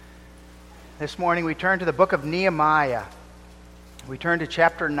This morning we turn to the book of Nehemiah. We turn to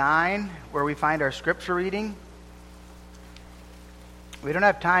chapter 9, where we find our scripture reading. We don't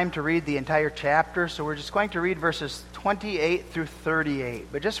have time to read the entire chapter, so we're just going to read verses 28 through 38.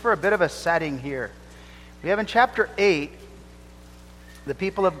 But just for a bit of a setting here, we have in chapter 8, the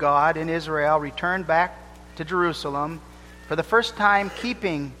people of God in Israel returned back to Jerusalem for the first time,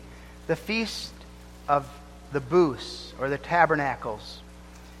 keeping the feast of the booths, or the tabernacles.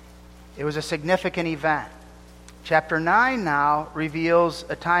 It was a significant event. Chapter 9 now reveals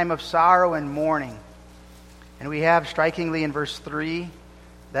a time of sorrow and mourning. And we have strikingly in verse 3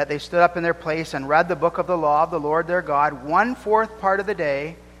 that they stood up in their place and read the book of the law of the Lord their God 1/4 part of the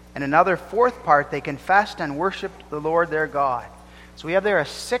day, and another 4th part they confessed and worshiped the Lord their God. So we have there a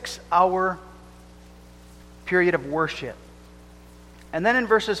 6-hour period of worship. And then in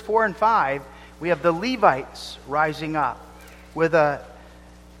verses 4 and 5, we have the Levites rising up with a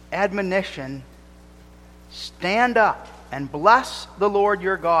admonition: stand up and bless the Lord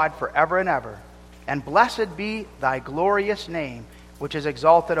your God forever and ever, and blessed be thy glorious name, which is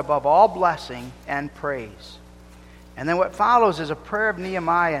exalted above all blessing and praise. And then what follows is a prayer of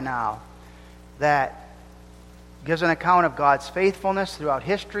Nehemiah now that gives an account of God's faithfulness throughout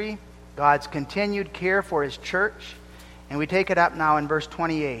history, God's continued care for his church. And we take it up now in verse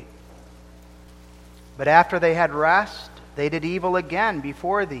 28. But after they had rest, they did evil again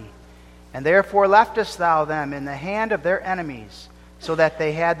before thee, and therefore leftest thou them in the hand of their enemies, so that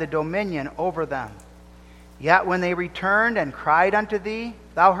they had the dominion over them. Yet when they returned and cried unto thee,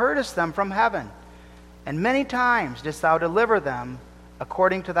 thou heardest them from heaven, and many times didst thou deliver them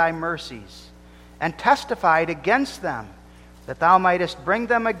according to thy mercies, and testified against them, that thou mightest bring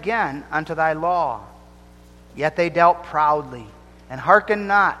them again unto thy law. Yet they dealt proudly, and hearkened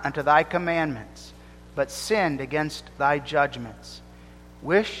not unto thy commandments, but sinned against thy judgments,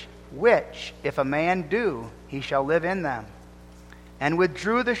 which if a man do, he shall live in them. And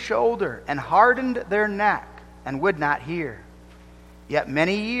withdrew the shoulder, and hardened their neck, and would not hear. Yet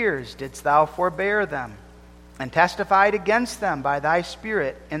many years didst thou forbear them, and testified against them by thy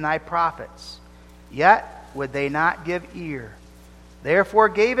Spirit in thy prophets. Yet would they not give ear. Therefore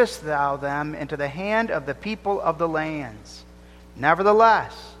gavest thou them into the hand of the people of the lands.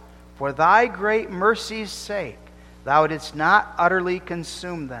 Nevertheless, for thy great mercy's sake, thou didst not utterly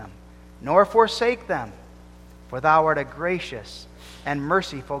consume them, nor forsake them, for thou art a gracious and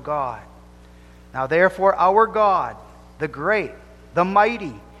merciful God. Now therefore our God, the great, the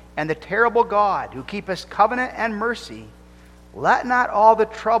mighty, and the terrible God, who keepeth covenant and mercy, let not all the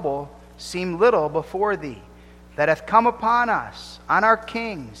trouble seem little before thee, that hath come upon us, on our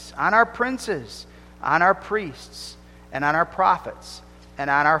kings, on our princes, on our priests, and on our prophets, and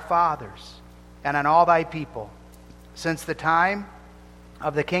on our fathers, and on all thy people, since the time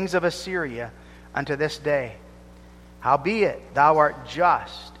of the kings of Assyria unto this day. Howbeit thou art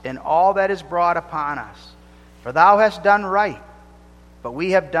just in all that is brought upon us, for thou hast done right, but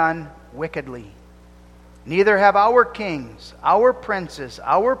we have done wickedly. Neither have our kings, our princes,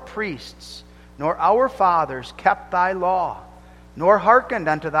 our priests, nor our fathers kept thy law, nor hearkened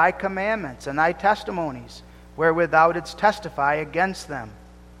unto thy commandments and thy testimonies, wherewith thou didst testify against them.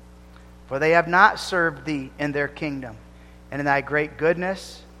 For they have not served thee in their kingdom, and in thy great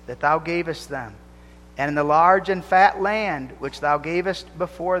goodness that thou gavest them, and in the large and fat land which thou gavest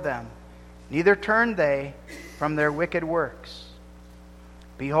before them, neither turned they from their wicked works.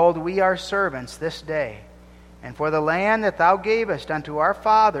 Behold, we are servants this day, and for the land that thou gavest unto our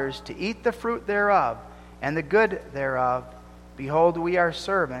fathers to eat the fruit thereof, and the good thereof, behold, we are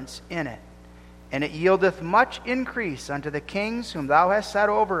servants in it. And it yieldeth much increase unto the kings whom thou hast set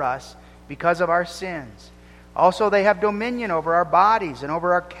over us because of our sins. Also they have dominion over our bodies and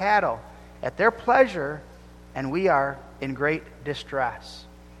over our cattle at their pleasure, and we are in great distress.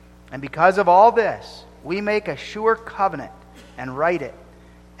 And because of all this, we make a sure covenant and write it,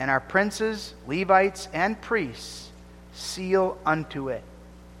 and our princes, Levites, and priests seal unto it.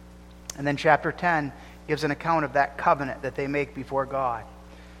 And then chapter 10 gives an account of that covenant that they make before God.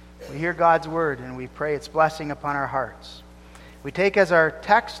 We hear God's word, and we pray its blessing upon our hearts. We take as our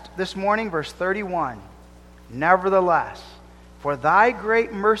text this morning verse 31. Nevertheless, for thy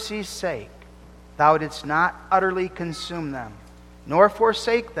great mercy's sake, thou didst not utterly consume them, nor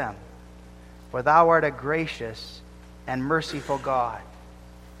forsake them, for thou art a gracious and merciful God.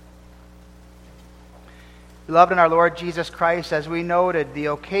 Beloved in our Lord Jesus Christ, as we noted, the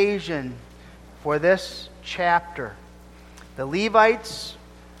occasion for this chapter, the Levites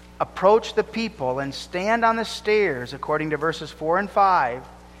approach the people and stand on the stairs, according to verses 4 and 5,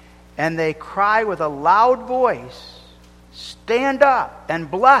 and they cry with a loud voice stand up and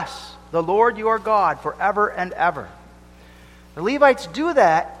bless the Lord your God forever and ever. The Levites do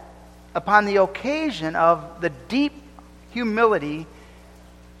that upon the occasion of the deep humility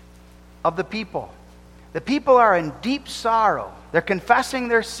of the people. The people are in deep sorrow. They're confessing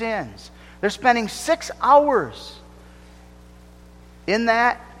their sins. They're spending 6 hours in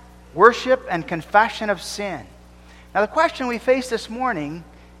that worship and confession of sin. Now, the question we face this morning,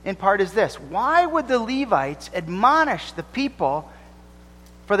 in part, is this: why would the Levites admonish the people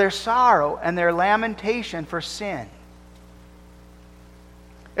for their sorrow and their lamentation for sin?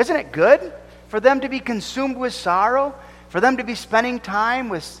 Isn't it good for them to be consumed with sorrow? For them to be spending time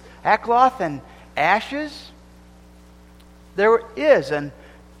with sackcloth and ashes? There is and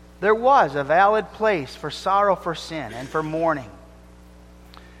there was a valid place for sorrow for sin and for mourning.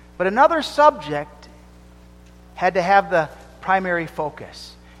 But another subject had to have the primary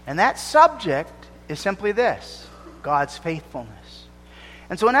focus. And that subject is simply this: God's faithfulness.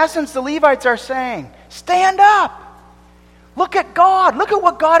 And so in essence, the Levites are saying, stand up! Look at God! Look at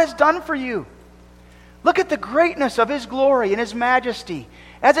what God has done for you! Look at the greatness of His glory and His majesty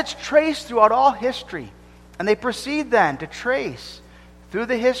as it's traced throughout all history. And they proceed then to trace through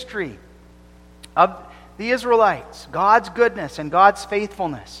the history of the Israelites God's goodness and God's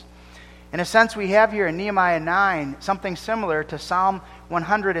faithfulness. In a sense, we have here in Nehemiah 9 something similar to Psalm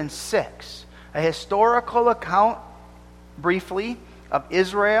 106, a historical account, briefly, of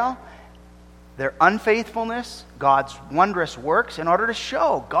Israel, their unfaithfulness, God's wondrous works, in order to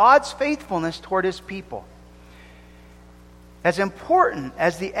show God's faithfulness toward His people. As important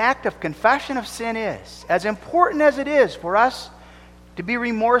as the act of confession of sin is, as important as it is for us to be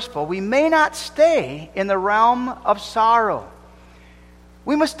remorseful, we may not stay in the realm of sorrow.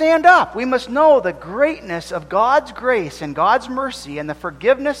 We must stand up. We must know the greatness of God's grace and God's mercy and the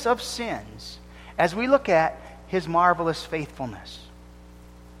forgiveness of sins as we look at His marvelous faithfulness.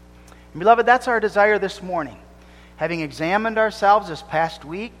 And beloved, that's our desire this morning. Having examined ourselves this past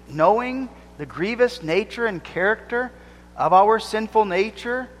week, knowing the grievous nature and character of our sinful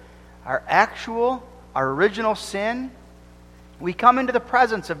nature, our original sin, we come into the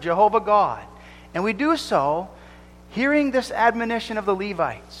presence of Jehovah God. And we do so hearing this admonition of the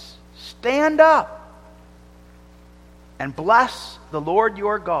Levites: stand up and bless the Lord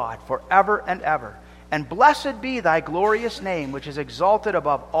your God forever and ever. And blessed be thy glorious name, which is exalted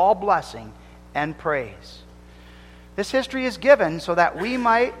above all blessing and praise. This history is given so that we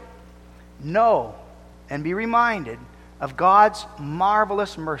might know and be reminded of God's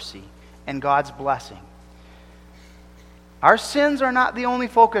marvelous mercy and God's blessing. Our sins are not the only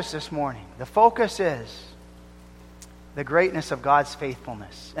focus this morning. The focus is the greatness of God's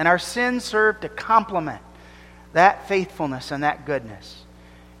faithfulness. And our sins serve to complement that faithfulness and that goodness.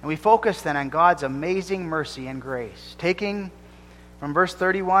 And we focus then on God's amazing mercy and grace. Taking from verse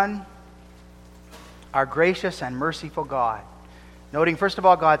 31, our gracious and merciful God. Noting first of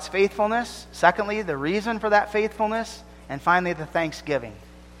all God's faithfulness. Secondly, the reason for that faithfulness. And finally, the thanksgiving.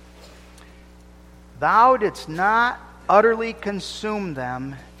 Thou didst not utterly consume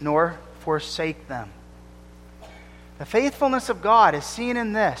them, nor forsake them. The faithfulness of God is seen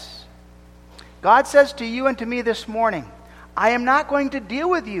in this. God says to you and to me this morning, I am not going to deal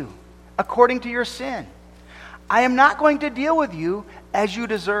with you according to your sin. I am not going to deal with you as you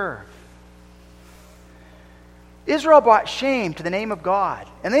deserve. Israel brought shame to the name of God.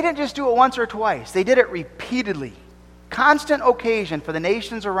 And they didn't just do it once or twice. They did it repeatedly. Constant occasion for the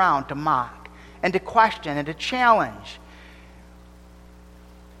nations around to mock and to question and to challenge.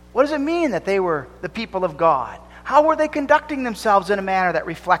 What does it mean that they were the people of God? How were they conducting themselves in a manner that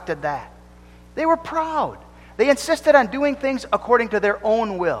reflected that? They were proud. They insisted on doing things according to their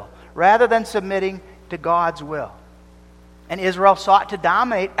own will, rather than submitting to God's will. And Israel sought to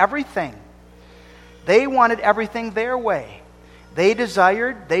dominate everything. They wanted everything their way. They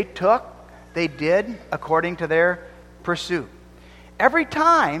desired, they took, they did according to their pursuit. Every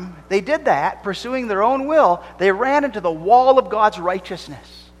time they did that, pursuing their own will, they ran into the wall of God's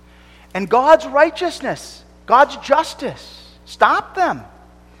righteousness. And God's righteousness, God's justice, stopped them.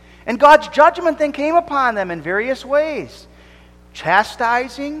 And God's judgment then came upon them in various ways,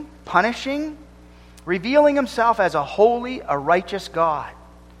 chastising, punishing, revealing Himself as a holy, a righteous God.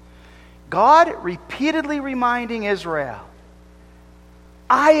 God repeatedly reminding Israel,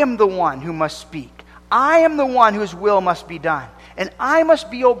 I am the one who must speak. I am the one whose will must be done. And I must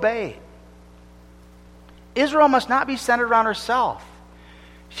be obeyed. Israel must not be centered around herself.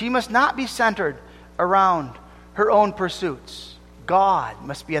 She must not be centered around her own pursuits. God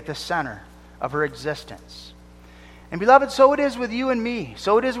must be at the center of her existence. And beloved, so it is with you and me.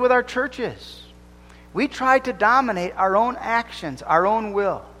 So it is with our churches. We try to dominate our own actions, our own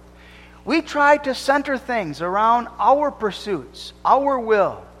will. We try to center things around our pursuits, our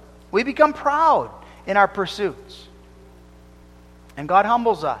will. We become proud in our pursuits. And God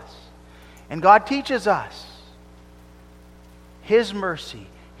humbles us. And God teaches us His mercy,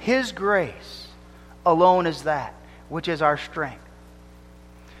 His grace alone is that which is our strength.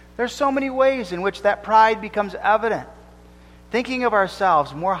 There's so many ways in which that pride becomes evident. Thinking of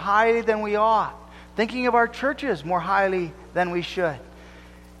ourselves more highly than we ought. Thinking of our churches more highly than we should.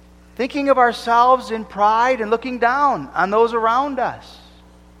 Thinking of ourselves in pride and looking down on those around us.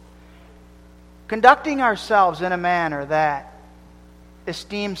 Conducting ourselves in a manner that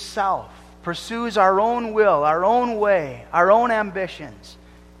esteems self, pursues our own will, our own way, our own ambitions,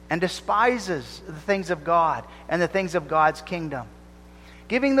 and despises the things of God and the things of God's kingdom.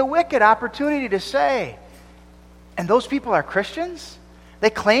 Giving the wicked opportunity to say, and those people are Christians? They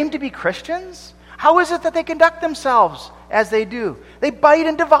claim to be Christians? How is it that they conduct themselves as they do? They bite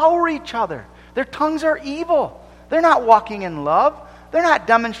and devour each other. Their tongues are evil. They're not walking in love. They're not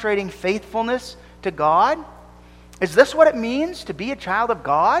demonstrating faithfulness to God. Is this what it means to be a child of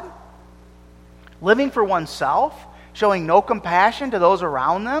God? Living for oneself, showing no compassion to those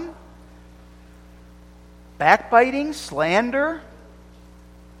around them? Backbiting, slander?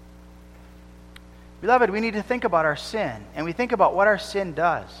 Beloved, we need to think about our sin, and we think about what our sin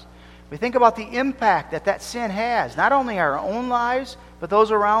does. We think about the impact that that sin has, not only our own lives, but those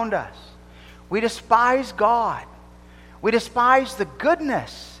around us. We despise God. We despise the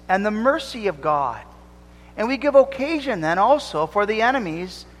goodness and the mercy of God. And we give occasion then also for the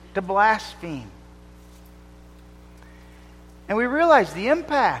enemies to blaspheme. And we realize the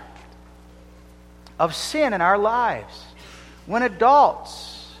impact of sin in our lives when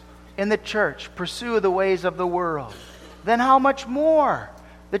adults in the church pursue the ways of the world. Then how much more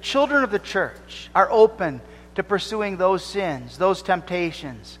the children of the church are open to pursuing those sins, those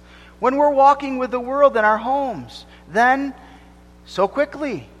temptations. When we're walking with the world in our homes, then so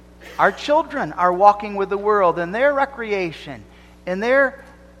quickly our children are walking with the world in their recreation, in their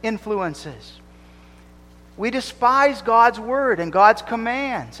influences. We despise God's word and God's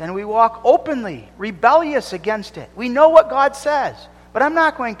commands, and we walk openly, rebellious against it. We know what God says, but I'm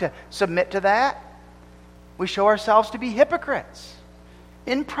not going to submit to that. We show ourselves to be hypocrites.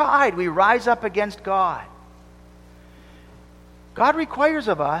 In pride, we rise up against God. God requires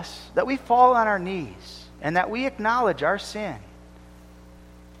of us that we fall on our knees and that we acknowledge our sin.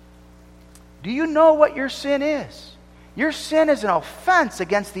 Do you know what your sin is? Your sin is an offense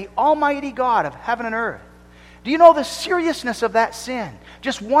against the Almighty God of heaven and earth. Do you know the seriousness of that sin?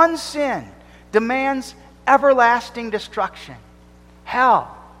 Just one sin demands everlasting destruction.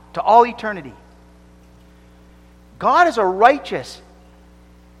 Hell to all eternity. God is a righteous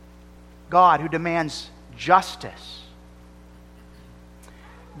God who demands justice.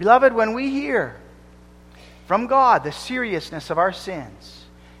 Beloved, when we hear from God the seriousness of our sins,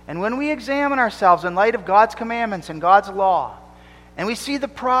 and when we examine ourselves in light of God's commandments and God's law, and we see the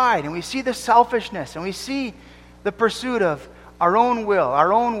pride, and we see the selfishness, and we see the pursuit of our own will,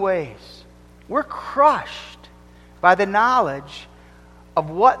 our own ways, we're crushed by the knowledge of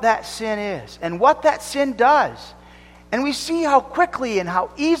what that sin is and what that sin does. And we see how quickly and how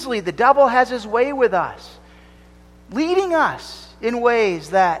easily the devil has his way with us, leading us in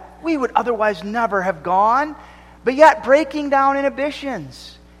ways that we would otherwise never have gone, but yet breaking down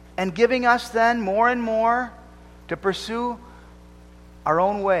inhibitions and giving us then more and more to pursue our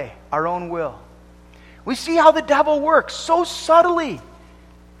own way, our own will. We see how the devil works so subtly,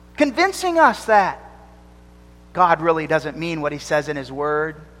 convincing us that God really doesn't mean what He says in His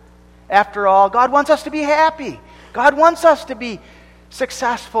Word. After all, God wants us to be happy. God wants us to be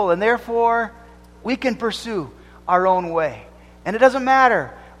successful, and therefore we can pursue our own way. And it doesn't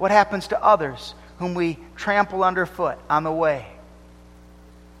matter what happens to others whom we trample underfoot on the way.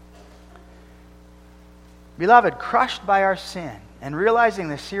 Beloved, crushed by our sin and realizing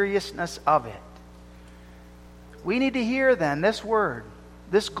the seriousness of it, we need to hear then this word,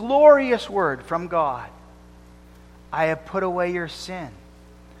 this glorious word from God. I have put away your sin.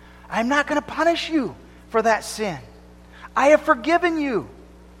 I'm not going to punish you for that sin. I have forgiven you,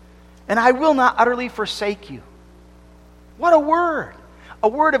 and I will not utterly forsake you. What a word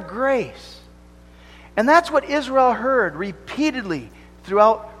of grace. And that's what Israel heard repeatedly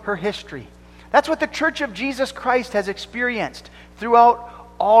throughout her history. That's what the Church of Jesus Christ has experienced throughout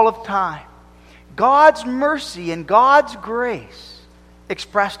all of time. God's mercy and God's grace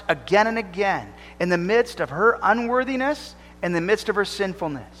expressed again and again in the midst of her unworthiness, in the midst of her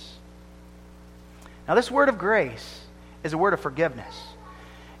sinfulness. Now, this word of grace is a word of forgiveness.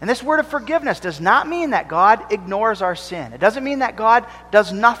 And this word of forgiveness does not mean that God ignores our sin. It doesn't mean that God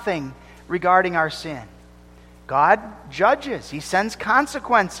does nothing regarding our sin. God judges. He sends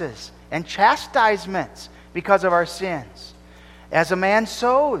consequences and chastisements because of our sins. As a man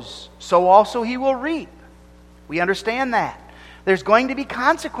sows, so also he will reap. We understand that. There's going to be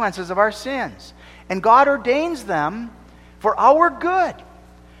consequences of our sins. And God ordains them for our good.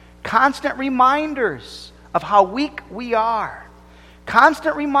 Constant reminders of how weak we are.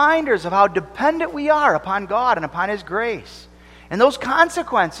 Constant reminders of how dependent we are upon God and upon His grace. And those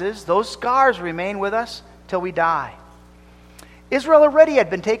consequences, those scars remain with us till we die. Israel already had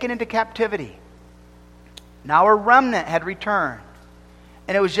been taken into captivity. Now a remnant had returned.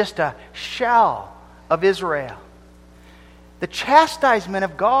 And it was just a shell of Israel. The chastisement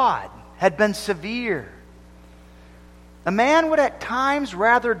of God had been severe. A man would at times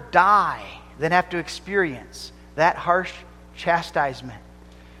rather die than have to experience that harsh chastisement.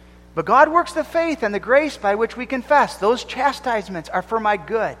 But God works the faith and the grace by which we confess those chastisements are for my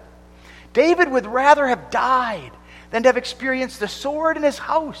good. David would rather have died than to have experienced the sword in his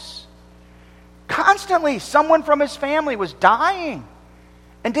house. Constantly, someone from his family was dying.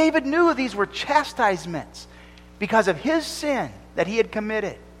 And David knew these were chastisements because of his sin that he had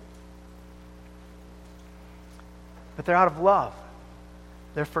committed. But they're out of love.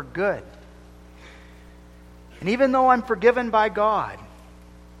 They're for good. And even though I'm forgiven by God,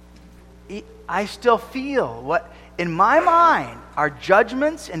 I still feel what in my mind are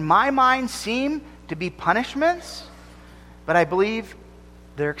judgments, in my mind seem to be punishments, but I believe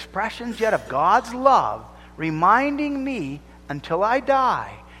they're expressions yet of God's love, reminding me until I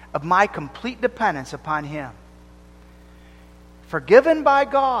die of my complete dependence upon Him. Forgiven by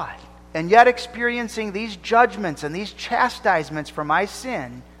God, and yet experiencing these judgments and these chastisements for my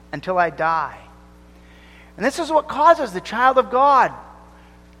sin until I die. And this is what causes the child of God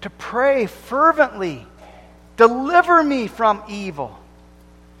to pray fervently, deliver me from evil.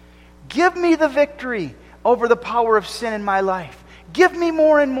 Give me the victory over the power of sin in my life. Give me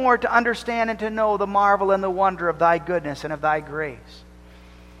more and more to understand and to know the marvel and the wonder of Thy goodness and of Thy grace.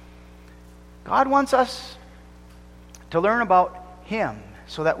 God wants us to learn about Him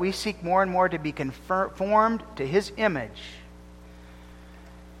so that we seek more and more to be conformed to His image.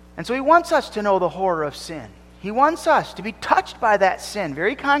 And so He wants us to know the horror of sin. He wants us to be touched by that sin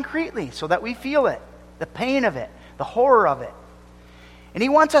very concretely so that we feel it, the pain of it, the horror of it. And He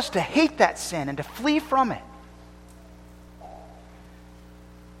wants us to hate that sin and to flee from it.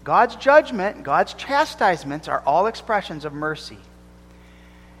 God's judgment, God's chastisements are all expressions of mercy.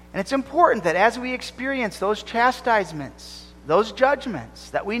 And it's important that as we experience those chastisements, those judgments,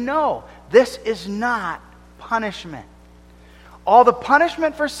 that we know this is not punishment. All the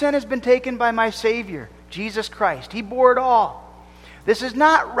punishment for sin has been taken by my Savior, Jesus Christ. He bore it all. This is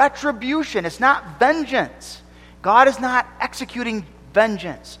not retribution. It's not vengeance. God is not executing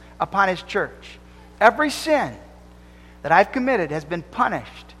vengeance upon His church. Every sin that I've committed has been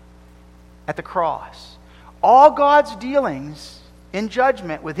punished at the cross. All God's dealings in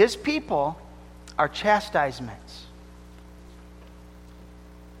judgment with His people are chastisements.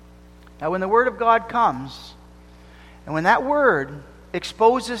 Now, when the Word of God comes, and when that Word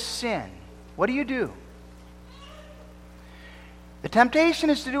exposes sin, what do? The temptation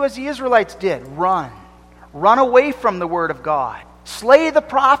is to do as the Israelites did, run. Run away from the Word of God. Slay the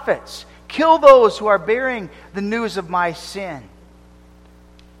prophets. Kill those who are bearing the news of my sin.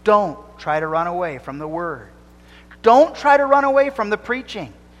 Don't try to run away from the Word. Don't try to run away from the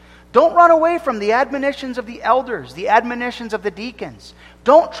preaching. Don't run away from the admonitions of the elders, the admonitions of the deacons.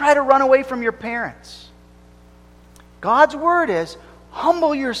 Don't try to run away from your parents. God's Word is,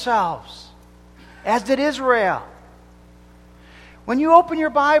 humble yourselves, as did Israel. When you open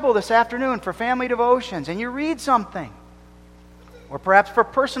your Bible this afternoon for family devotions and you read something, or perhaps for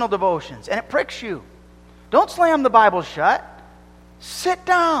personal devotions, and it pricks you, don't slam the Bible shut. Sit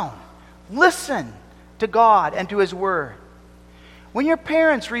down. Listen to God and to His Word. When your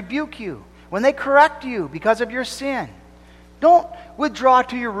parents rebuke you, when they correct you because of your sin, don't withdraw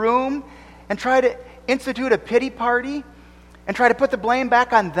to your room and try to institute a pity party and try to put the blame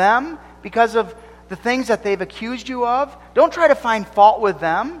back on them because of the things that they've accused you of. Don't try to find fault with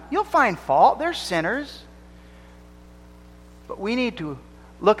them. You'll find fault. They're sinners. But we need to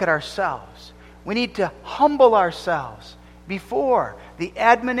look at ourselves. We need to humble ourselves before the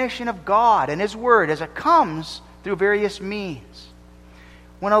admonition of God and His Word as it comes through various means.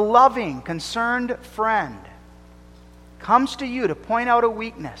 When a loving, concerned friend comes to you to point out a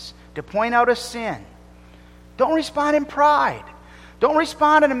weakness, to point out a sin, don't respond in pride. Don't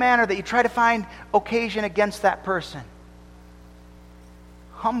respond in a manner that you try to find occasion against that person.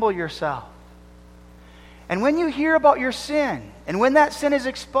 humble yourself. And when you hear about your sin, and when that sin is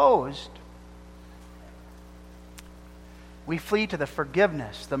exposed, we flee to the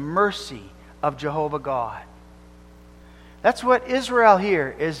forgiveness, the mercy of Jehovah God. That's what Israel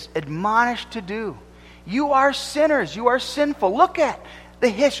here is admonished to do. You are sinners. You are sinful. Look at the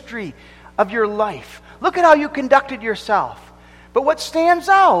history of your life. Look at how you conducted yourself. But what stands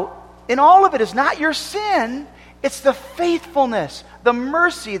out in all of it is not your sin. It's the faithfulness, the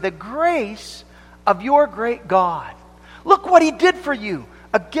mercy, the grace of your great God. Look what He did for you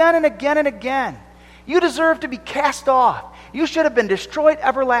again and again and again. You deserve to be cast off. You should have been destroyed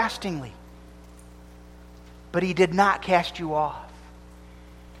everlastingly. But He did not cast you off.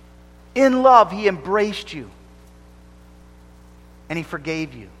 In love, He embraced you. And He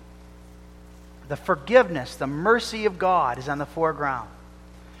forgave you. The forgiveness, the mercy of God is on the foreground.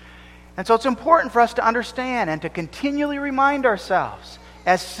 And so it's important for us to understand and to continually remind ourselves,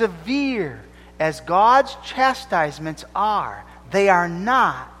 as severe as God's chastisements are, they are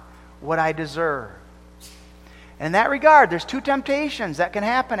not what I deserve. In that regard, there's two temptations that can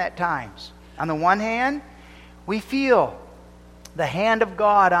happen at times. On the one hand, we feel the hand of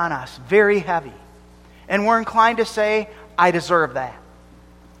God on us very heavy. And we're inclined to say, I deserve that.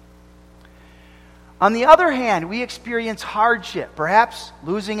 On the other hand, we experience hardship, perhaps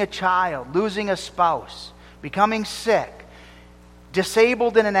losing a child, losing a spouse, becoming sick,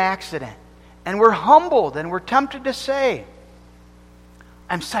 disabled in an accident. And we're humbled and we're tempted to say,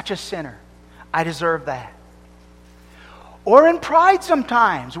 I'm such a sinner. I deserve that. Or in pride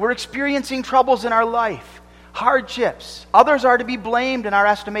sometimes, we're experiencing troubles in our life, hardships. Others are to be blamed in our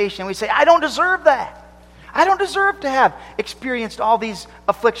estimation. We say, I don't deserve that. I don't deserve to have experienced all these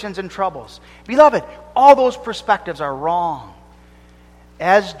afflictions and troubles. Beloved, all those perspectives are wrong.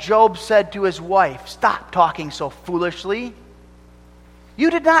 As Job said to his wife, stop talking so foolishly. You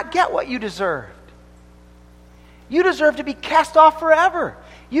did not get what you deserved. You deserve to be cast off forever.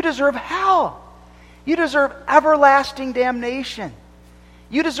 You deserve hell. You deserve everlasting damnation.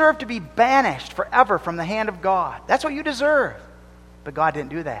 You deserve to be banished forever from the hand of God. That's what you deserve. But God didn't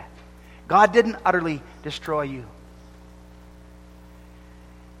do that. God didn't utterly destroy you.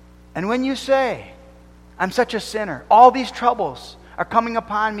 And when you say, I'm such a sinner, all these troubles are coming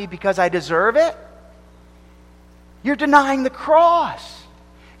upon me because I deserve it, you're denying the cross.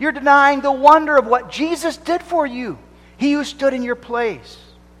 You're denying the wonder of what Jesus did for you. He who stood in your place.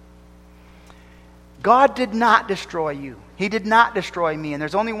 God did not destroy you. He did not destroy me. And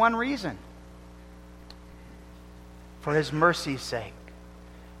there's only one reason. For His mercy's sake.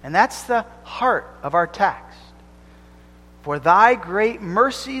 And that's the heart of our text. For thy great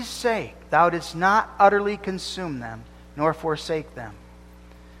mercy's sake, thou didst not utterly consume them, nor forsake them.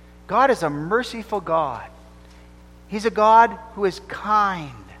 God is a merciful God. He's a God who is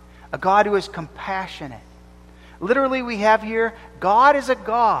kind, a God who is compassionate. Literally, we have here, God is a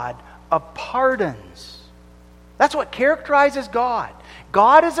God of pardons. That's what characterizes God.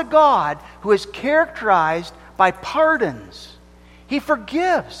 God is a God who is characterized by pardons. He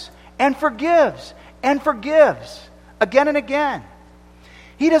forgives and forgives and forgives again and again.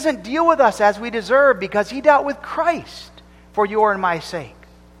 He doesn't deal with us as we deserve because He dealt with Christ for your and my sake.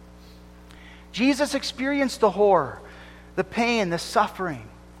 Jesus experienced the horror, the pain, the suffering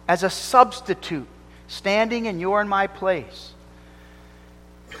as a substitute standing in your and my place.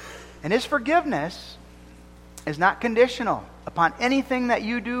 And His forgiveness is not conditional upon anything that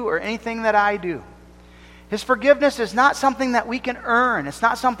you do or anything that I do. His forgiveness is not something that we can earn. It's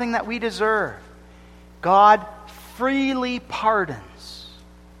not something that we deserve. God freely pardons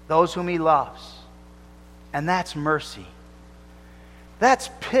those whom He loves. And that's mercy. That's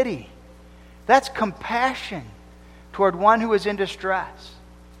pity. That's compassion toward one who is in distress.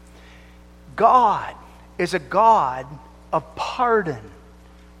 God is a God of pardon.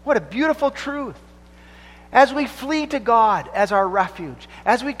 What a beautiful truth. As we flee to God as our refuge,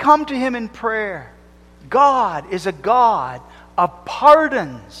 as we come to Him in prayer, God is a God of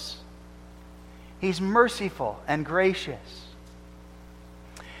pardons. He's merciful and gracious.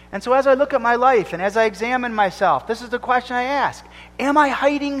 And so as I look at my life and as I examine myself, this is the question I ask. Am I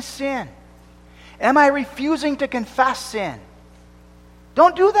hiding sin? Am I refusing to confess sin?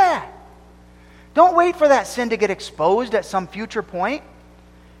 Don't do that. Don't wait for that sin to get exposed at some future point.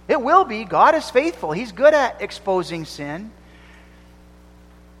 It will be. God is faithful. He's good at exposing sin.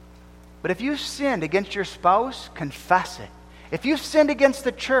 But if you've sinned against your spouse, confess it. If you've sinned against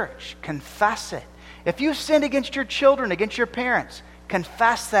the church, confess it. If you've sinned against your children, against your parents,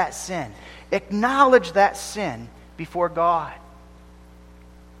 confess that sin. Acknowledge that sin before God.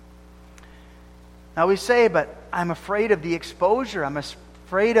 Now we say, but I'm afraid of the exposure. I'm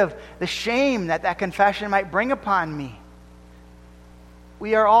afraid of the shame that confession might bring upon me.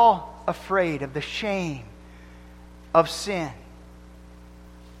 We are all afraid of the shame of sin.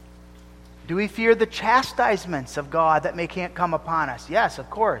 Do we fear the chastisements of God that may can't come upon us? Yes, of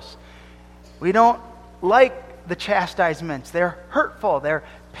course. We don't like the chastisements. They're hurtful. They're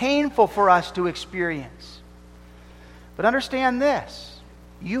painful for us to experience. But understand this.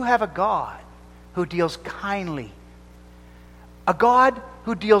 You have a God who deals kindly. A God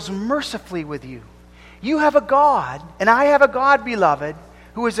who deals mercifully with you. You have a God, and I have a God, beloved,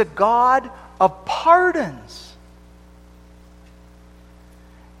 who is a God of pardons.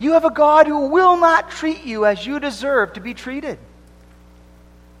 You have a God who will not treat you as you deserve to be treated.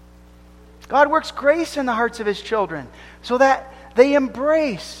 God works grace in the hearts of His children so that they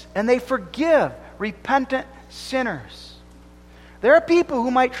embrace and they forgive repentant sinners. There are people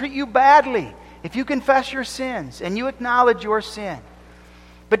who might treat you badly if you confess your sins and you acknowledge your sin.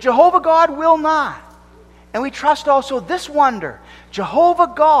 But Jehovah God will not. And we trust also this wonder.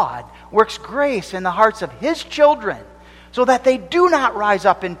 Jehovah God works grace in the hearts of His children so that they do not rise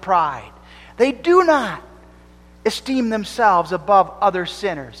up in pride. They do not esteem themselves above other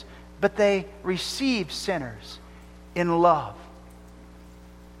sinners, but they receive sinners in love.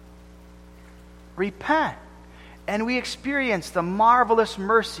 Repent, and we experience the marvelous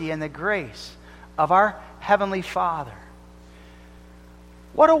mercy and the grace of our Heavenly Father.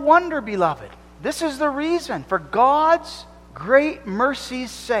 What a wonder, beloved. This is the reason, for God's great mercy's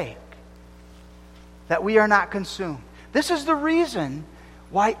sake, that we are not consumed. This is the reason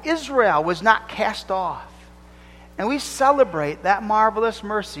why Israel was not cast off. And we celebrate that marvelous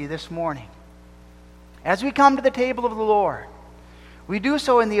mercy this morning. As we come to the table of the Lord, we do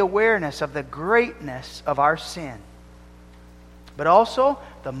so in the awareness of the greatness of our sin, but also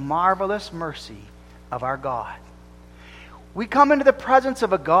the marvelous mercy of our God. We come into the presence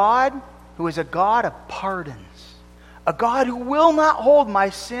of a God who is a God of pardons, a God who will not hold my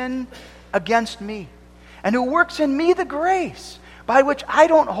sin against me, and who works in me the grace by which I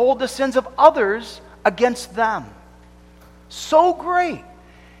don't hold the sins of others against them. So great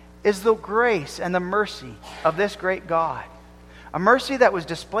is the grace and the mercy of this great God. A mercy that was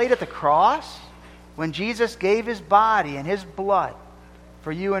displayed at the cross when Jesus gave His body and His blood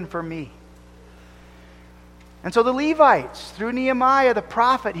for you and for me. And so the Levites, through Nehemiah the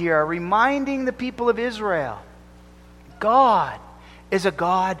prophet here, are reminding the people of Israel, God is a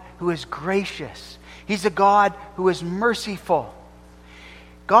God who is gracious. He's a God who is merciful.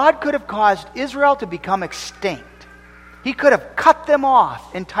 God could have caused Israel to become extinct. He could have cut them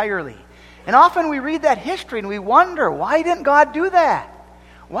off entirely. And often we read that history and we wonder, why didn't God do that?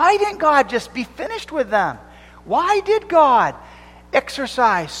 Why didn't God just be finished with them? Why did God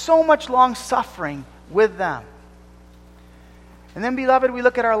exercise so much long suffering with them? And then, beloved, we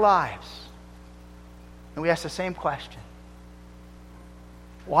look at our lives and we ask the same question.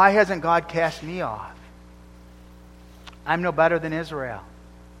 Why hasn't God cast me off? I'm no better than Israel.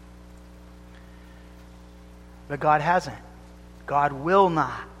 But God hasn't. God will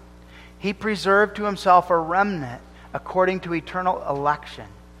not. He preserved to Himself a remnant according to eternal election.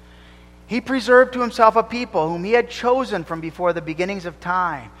 He preserved to Himself a people whom He had chosen from before the beginnings of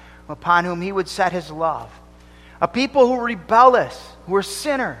time, upon whom He would set His love. A people who were rebellious, who were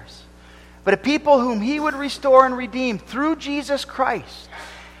sinners, but a people whom He would restore and redeem through Jesus Christ,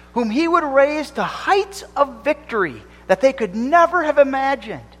 whom He would raise to heights of victory that they could never have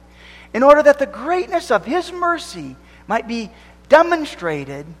imagined, in order that the greatness of His mercy might be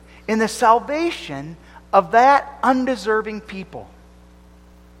demonstrated in the salvation of that undeserving people.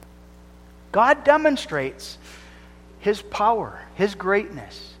 God demonstrates His power, His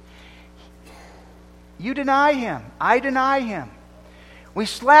greatness. You deny Him, I deny Him. We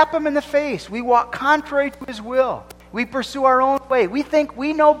slap Him in the face. We walk contrary to His will. We pursue our own way. We think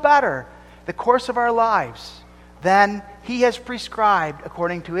we know better the course of our lives than He has prescribed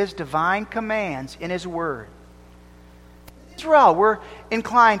according to His divine commands in His Word. Israel, we're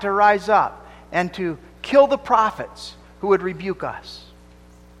inclined to rise up and to kill the prophets who would rebuke us.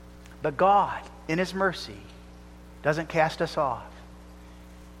 But God, in His mercy, doesn't cast us off.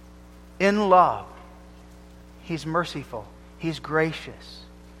 In love, He's merciful, He's gracious,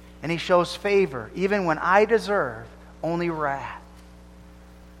 and He shows favor even when I deserve only wrath.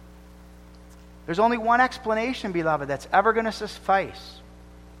 There's only one explanation, beloved, that's ever going to suffice: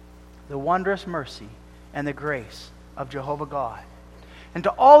 the wondrous mercy and the grace of Jehovah God. And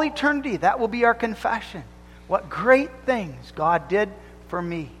to all eternity, that will be our confession. What great things God did for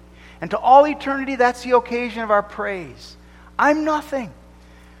me. And to all eternity, that's the occasion of our praise. I'm nothing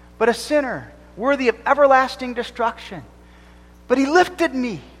but a sinner, worthy of everlasting destruction. But he lifted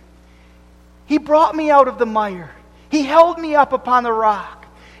me. He brought me out of the mire. He held me up upon the rock.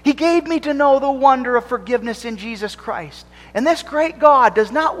 He gave me to know the wonder of forgiveness in Jesus Christ. And this great God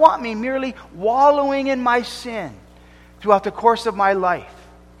does not want me merely wallowing in my sin throughout the course of my life.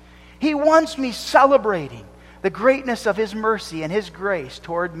 He wants me celebrating the greatness of His mercy and His grace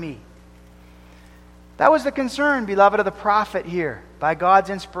toward me. That was the concern, beloved, of the prophet here, by God's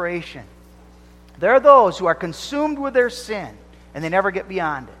inspiration. There are those who are consumed with their sin, and they never get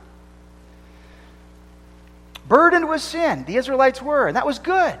beyond it. Burdened with sin, the Israelites were, and that was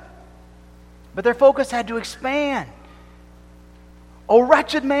good. But their focus had to expand. "O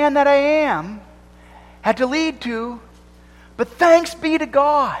wretched man that I am," had to lead to, "But thanks be to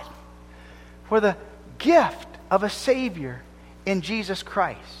God for the gift of a Savior in Jesus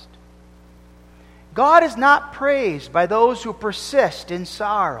Christ." God is not praised by those who persist in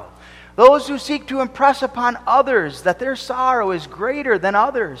sorrow, those who seek to impress upon others that their sorrow is greater than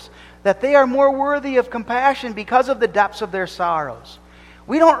others, that they are more worthy of compassion because of the depths of their sorrows.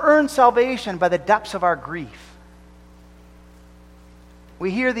 We don't earn salvation by the depths of our grief.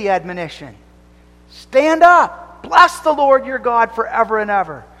 We hear the admonition, "Stand up, bless the Lord your God forever and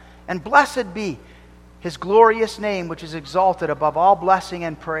ever, and blessed be His glorious name, which is exalted above all blessing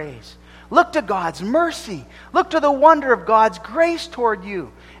and praise." Look to God's mercy. Look to the wonder of God's grace toward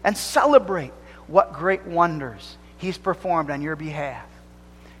you, and celebrate what great wonders He's performed on your behalf.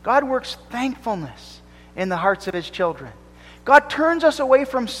 God works thankfulness in the hearts of His children. God turns us away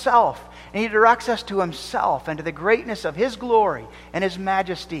from self, and He directs us to Himself and to the greatness of His glory and His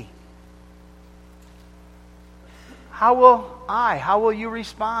majesty. How will you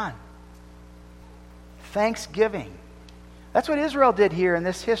respond? Thanksgiving. That's what Israel did here in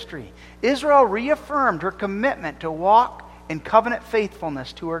this history. Israel reaffirmed her commitment to walk in covenant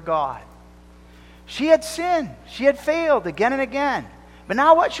faithfulness to her God. She had sinned. She had failed again and again. But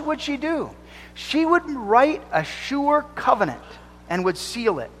now what would she do? She would write a sure covenant and would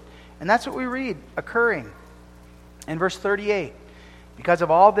seal it. And that's what we read occurring in verse 38. "Because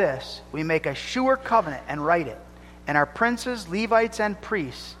of all this, we make a sure covenant and write it. And our princes, Levites, and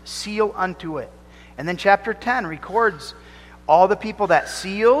priests seal unto it." And then chapter 10 records all the people that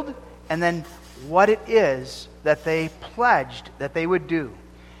sealed, and then what it is that they pledged that they would do.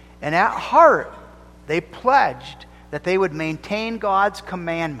 And at heart, they pledged that they would maintain God's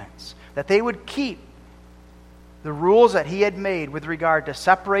commandments, that they would keep the rules that He had made with regard to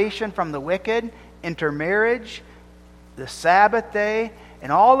separation from the wicked, intermarriage, the Sabbath day,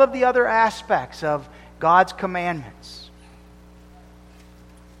 and all of the other aspects of God's commandments.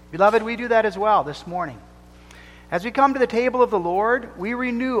 Beloved, we do that as well this morning. As we come to the table of the Lord, we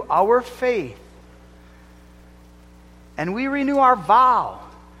renew our faith, and we renew our vow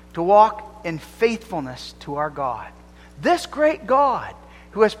to walk in faithfulness to our God. This great God,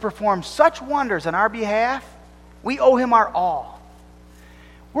 who has performed such wonders on our behalf, we owe Him our all.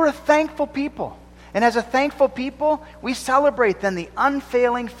 We're a thankful people. And as a thankful people, we celebrate then the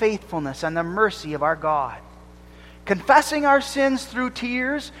unfailing faithfulness and the mercy of our God. Confessing our sins through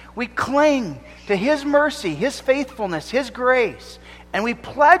tears, we cling to His mercy, His faithfulness, His grace, and we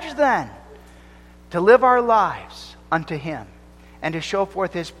pledge then to live our lives unto Him and to show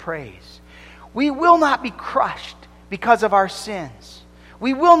forth His praise. We will not be crushed because of our sins.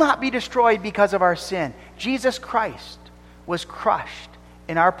 We will not be destroyed because of our sin. Jesus Christ was crushed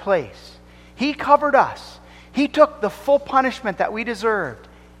in our place. He covered us. He took the full punishment that we deserved,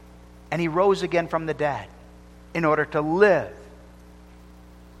 and He rose again from the dead in order to live.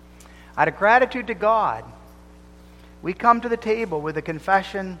 Out of gratitude to God, we come to the table with the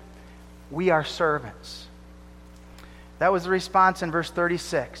confession, "We are servants." That was the response in verse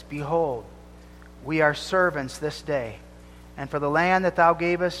 36. "Behold, we are servants this day, and for the land that Thou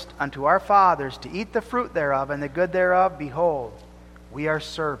gavest unto our fathers to eat the fruit thereof and the good thereof, behold, we are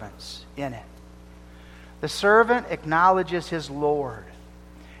servants in it." The servant acknowledges his Lord,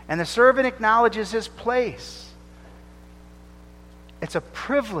 and the servant acknowledges his place. It's a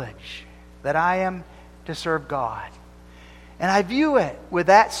privilege that I am to serve God. And I view it with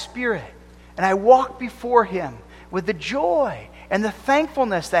that spirit, and I walk before Him with the joy and the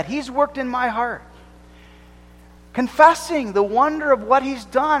thankfulness that He's worked in my heart, confessing the wonder of what He's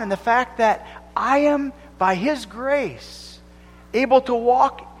done and the fact that I am, by His grace, able to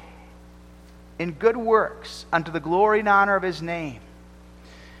walk in good works unto the glory and honor of His name.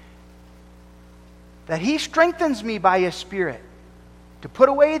 That He strengthens me by His Spirit to put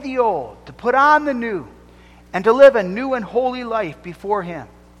away the old, to put on the new, and to live a new and holy life before Him,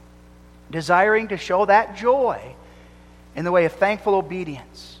 desiring to show that joy in the way of thankful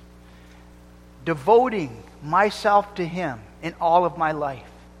obedience, devoting myself to Him in all of my life.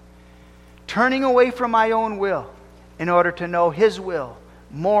 Turning away from my own will in order to know His will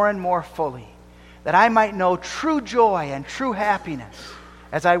more and more fully, that I might know true joy and true happiness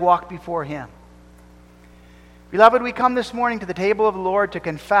as I walk before Him. Beloved, we come this morning to the table of the Lord to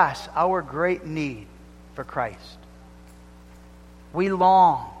confess our great need for Christ. We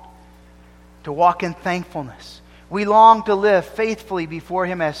long to walk in thankfulness. We long to live faithfully before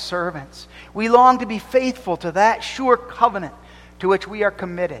Him as servants. We long to be faithful to that sure covenant to which we are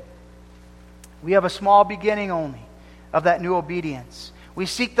committed. We have a small beginning only of that new obedience. We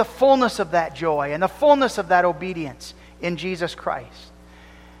seek the fullness of that joy and the fullness of that obedience in Jesus Christ.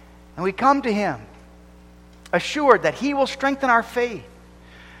 And we come to Him assured that He will strengthen our faith,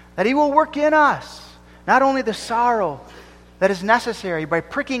 that He will work in us not only the sorrow that is necessary by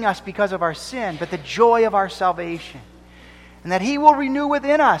pricking us because of our sin, but the joy of our salvation, and that He will renew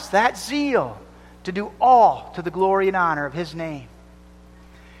within us that zeal to do all to the glory and honor of His name.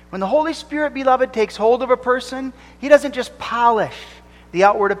 When the Holy Spirit, beloved, takes hold of a person, He doesn't just polish the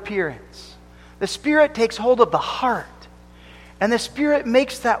outward appearance. The Spirit takes hold of the heart, and the Spirit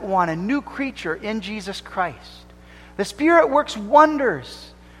makes that one a new creature in Jesus Christ. The Spirit works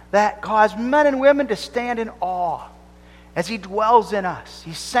wonders that cause men and women to stand in awe as He dwells in us.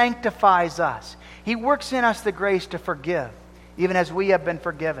 He sanctifies us. He works in us the grace to forgive, even as we have been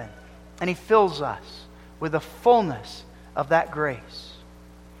forgiven. And He fills us with the fullness of that grace,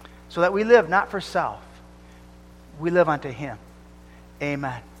 so that we live not for self, we live unto Him.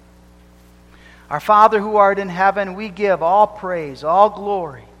 Amen. Our Father who art in heaven, we give all praise, all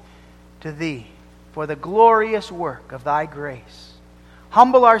glory to Thee for the glorious work of Thy grace.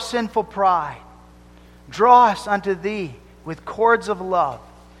 Humble our sinful pride. Draw us unto Thee with cords of love,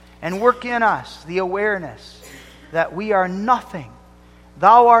 and work in us the awareness that we are nothing.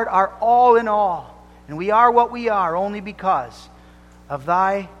 Thou art our all in all, and we are what we are only because of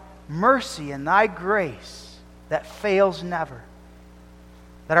Thy mercy and Thy grace that fails never.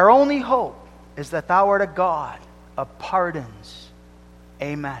 That our only hope is that Thou art a God of pardons.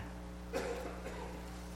 Amen.